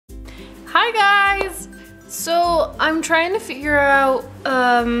Hi guys! So I'm trying to figure out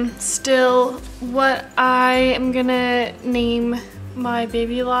still what I am gonna name my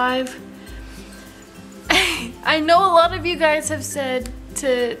baby live. I know a lot of you guys have said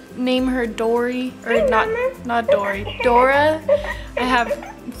to name her Dory, or not Dory, Dora. I have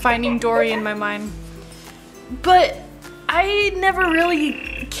Finding Dory in my mind. But I never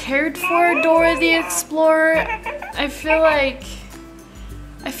really cared for Dora the Explorer. I feel like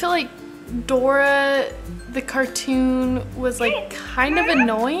Dora the cartoon was like kind of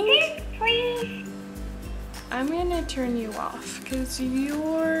annoying. I'm gonna turn you off because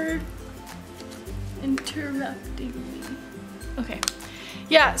you're interrupting me. Okay.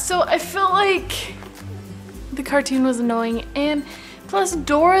 Yeah, so I feel like the cartoon was annoying, and plus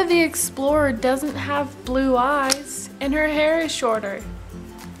Dora the Explorer doesn't have blue eyes and her hair is shorter.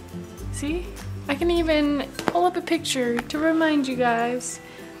 See? I can even pull up a picture to remind you guys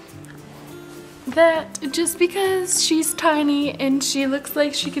that just because she's tiny and she looks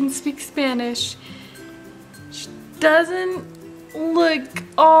like she can speak Spanish, she doesn't look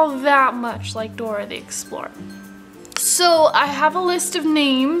all that much like Dora the Explorer. So I have a list of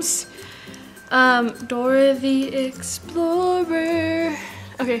names. Dora the Explorer.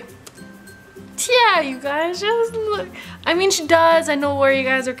 Okay. Yeah, you guys, just look. I mean, she does. I know where you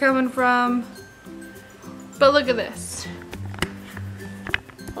guys are coming from. But look at this.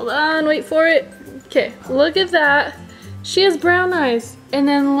 Hold on, wait for it. Okay, look at that. She has brown eyes. And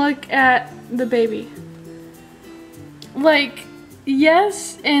then look at the baby. Like,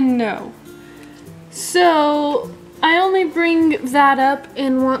 yes and no. So I only bring that up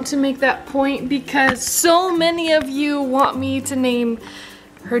and want to make that point because so many of you want me to name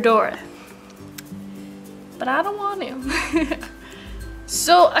her Dora. But I don't want to.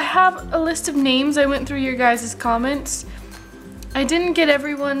 So I have a list of names. I went through your guys' comments. I didn't get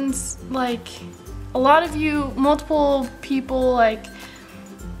everyone's, like, a lot of you, multiple people, like,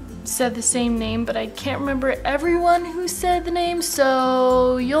 said the same name, but I can't remember everyone who said the name,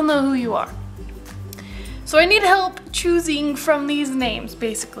 so you'll know who you are. So I need help choosing from these names,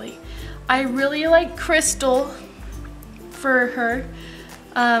 basically. I really like Crystal for her.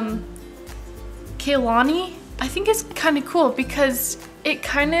 Keilani, I think it's kind of cool because it's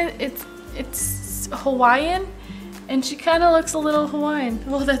Hawaiian, and she kind of looks a little Hawaiian.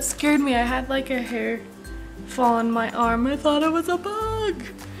 Well, that scared me. I had like her hair fall on my arm. I thought it was a bug.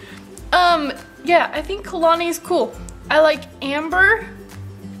 Yeah, I think Keilani is cool. I like Amber.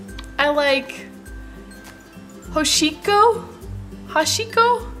 I like Hashiko.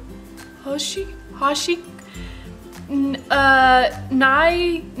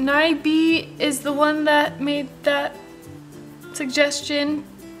 Nai is the one that made that suggestion.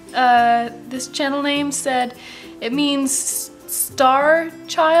 This channel name said it means star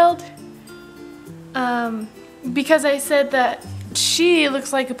child. Because I said that she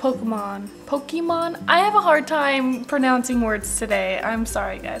looks like a Pokemon. I have a hard time pronouncing words today. I'm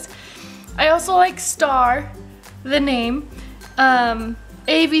sorry, guys. I also like Star, the name.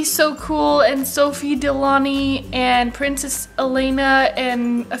 Avi's so cool, and Sophie Delani and Princess Elena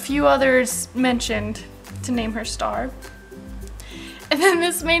and a few others mentioned to name her Star. And then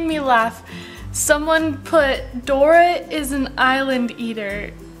this made me laugh. Someone put Dora is an island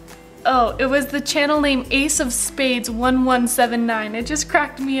eater. Oh, it was the channel name Ace of Spades 1179. It just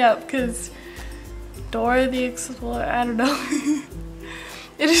cracked me up because Dora the Explorer, I don't know.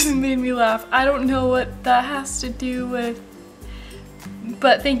 It just made me laugh. I don't know what that has to do with,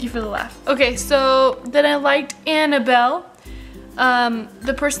 but thank you for the laugh. Okay, so then I liked Annabelle.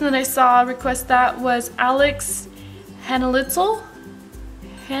 The person that I saw request that was Alex Hanlitzel,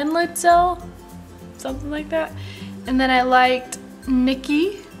 something like that. And then I liked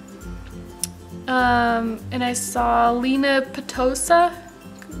Nikki. And I saw Lena Patosa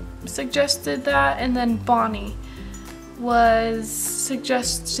suggested that, and then Bonnie was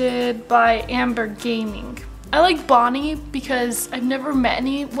suggested by Amber Gaming. I like Bonnie because I've never met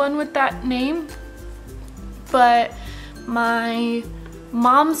anyone with that name, but my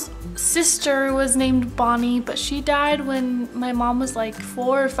mom's sister was named Bonnie, but she died when my mom was like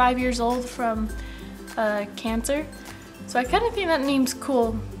 4 or 5 years old from cancer. So I kind of think that name's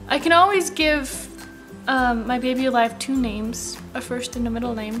cool. I can always give my baby alive 2 names, a first and a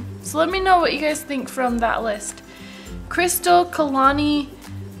middle name. So let me know what you guys think from that list. Crystal, Keilani,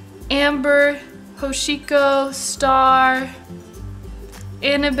 Amber, Hoshiko, Star,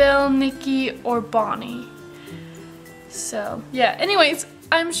 Annabelle, Nikki, or Bonnie. So yeah, anyways,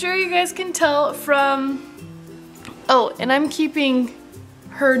 I'm sure you guys can tell from, oh, and I'm keeping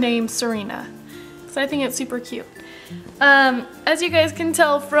her name Serena because I think it's super cute. As you guys can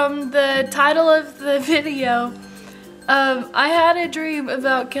tell from the title of the video, I had a dream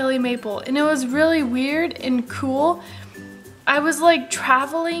about Kelli Maple and it was really weird and cool. I was like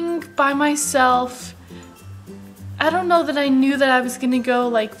traveling by myself. I don't know that I knew that I was gonna go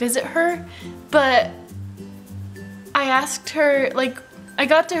like visit her, but I asked her, like I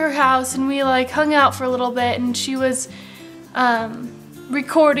got to her house and we like hung out for a little bit and she was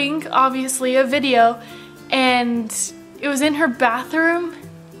recording obviously a video and it was in her bathroom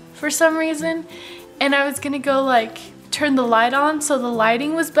for some reason and I was gonna go like turn the light on so the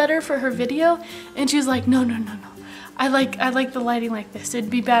lighting was better for her video and she was like no. I like the lighting like this. It'd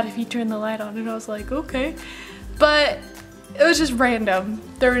be bad if you turn the light on and I was like okay. But it was just random.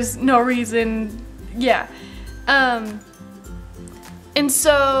 There was no reason. Yeah. And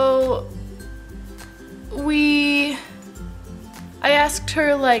so I asked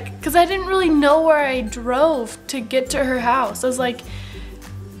her like, cause I didn't really know where I drove to get to her house. I was like,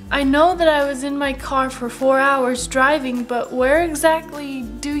 I know that I was in my car for 4 hours driving, but where exactly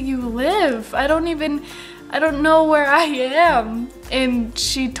do you live? I don't know where I am. And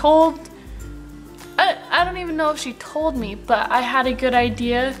she told, I don't even know if she told me, but I had a good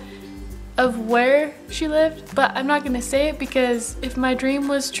idea of where she lived, but I'm not gonna say it because if my dream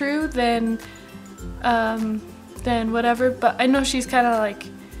was true, then whatever. But I know she's kind of like,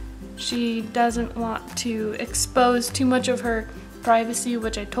 she doesn't want to expose too much of her privacy,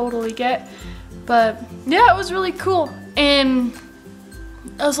 which I totally get. But yeah, it was really cool. And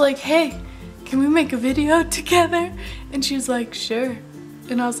I was like, hey, can we make a video together? And she was like, sure.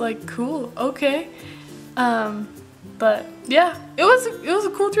 And I was like, cool, okay. But yeah, it was a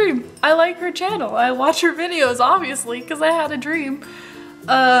cool dream. I like her channel. I watch her videos obviously because I had a dream.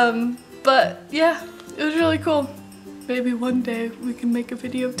 But yeah, it was really cool. Maybe one day we can make a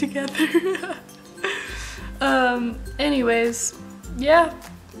video together. Anyways, yeah,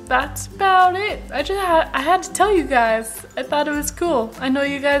 that's about it. I had to tell you guys. I thought it was cool. I know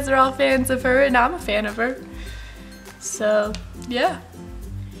you guys are all fans of her and I'm a fan of her. So yeah.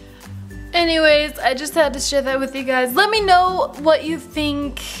 Anyways, I just had to share that with you guys. Let me know what you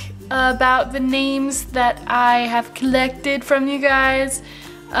think about the names that I have collected from you guys.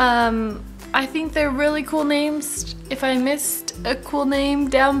 I think they're really cool names. If I missed a cool name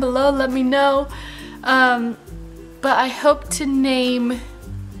down below, let me know. But I hope to name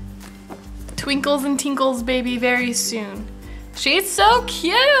Twinkles and Tinkles baby very soon. She's so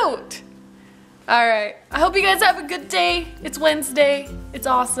cute! Alright, I hope you guys have a good day. It's Wednesday. It's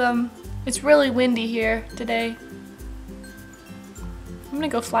awesome. It's really windy here today. I'm gonna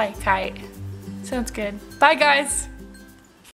go fly a kite. Sounds good. Bye guys!